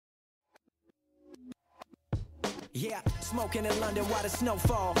Yeah, smoking in London while the snow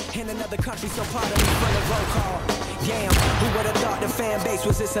fall. In another country, so part of me full of roll call. Damn, who would've thought the fan base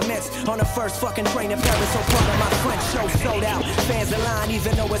was this immense? On the first fucking train in Paris, so proud of my French show sold out. Fans in line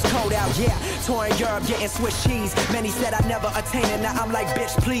even though it's cold out. Yeah, touring Europe, getting Swiss cheese. Many said I'd never attain it, now I'm like,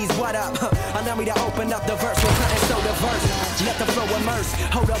 bitch, please, what up? Allow me to open up the verse with something so diverse. Let the flow immerse,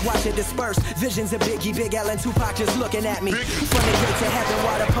 hold up, watch it disperse. Visions of Biggie, Big L, and Tupac just looking at me. From the gate to heaven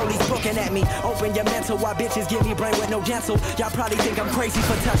while the police booking at me. Open your mental while bitches give me brain with no gentle. Y'all probably think I'm crazy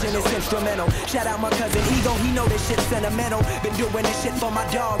for touching this instrumental. Shout out my cousin Ego, he know this shit's sentimental. Been doing this shit for my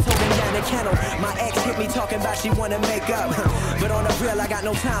dogs, holding down the kennel. My ex hit me talking about she wanna make up. But on the real, I got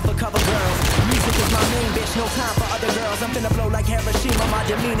no time for cover girls. Music is my main bitch, no time for other girls. I'm finna blow like Hiroshima, my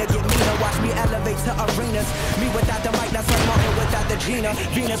demeanor get meaner. Watch me elevate to arenas. Me without the mic, that's like Martin without the Gina.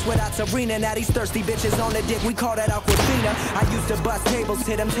 Venus without Serena, now these thirsty bitches on the dick, we call that Aquafina. I used to bust tables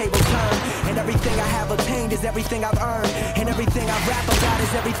till them tables turn. And everything I have obtained is everything I've earned. And everything I rap about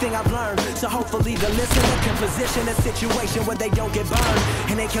is everything I've learned. So hopefully the listener can position a situation where they don't get burned.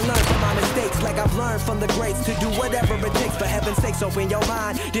 And they can learn from my mistakes like I've learned from the greats. To do whatever it takes, for heaven's sakes, open your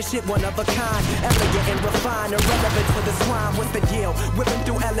mind. This shit one of a kind, elegant and refined, irrelevant to the swine. What's the deal? Whipping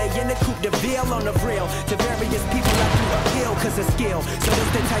through LA in the coupe de ville on the real. To various people I do appeal cause of skill. So this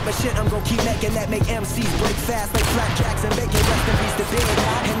the type of shit I'm gonna keep making that make MCs break fast like flapjacks and bacon. Rest in peace to Big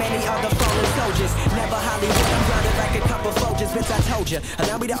and many other fallen soldiers. Never Hollywood, I'm grounded like a couple Folgers. Bitch, I told ya,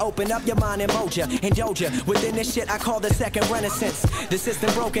 allow me to open up your mind and mold ya. Indulge ya within this shit I call the second renaissance. The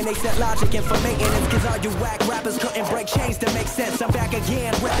system broken, they set logic in for maintenance. Cause all you whack rappers couldn't break chains to make sense. I'm back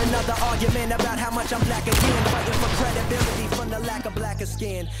again with another argument about how much I'm black again. Fighting for credibility from the lack of blacker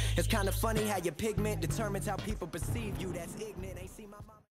skin. It's kinda funny how your pigment determines how people perceive you. That's ignorant, ain't see my mama.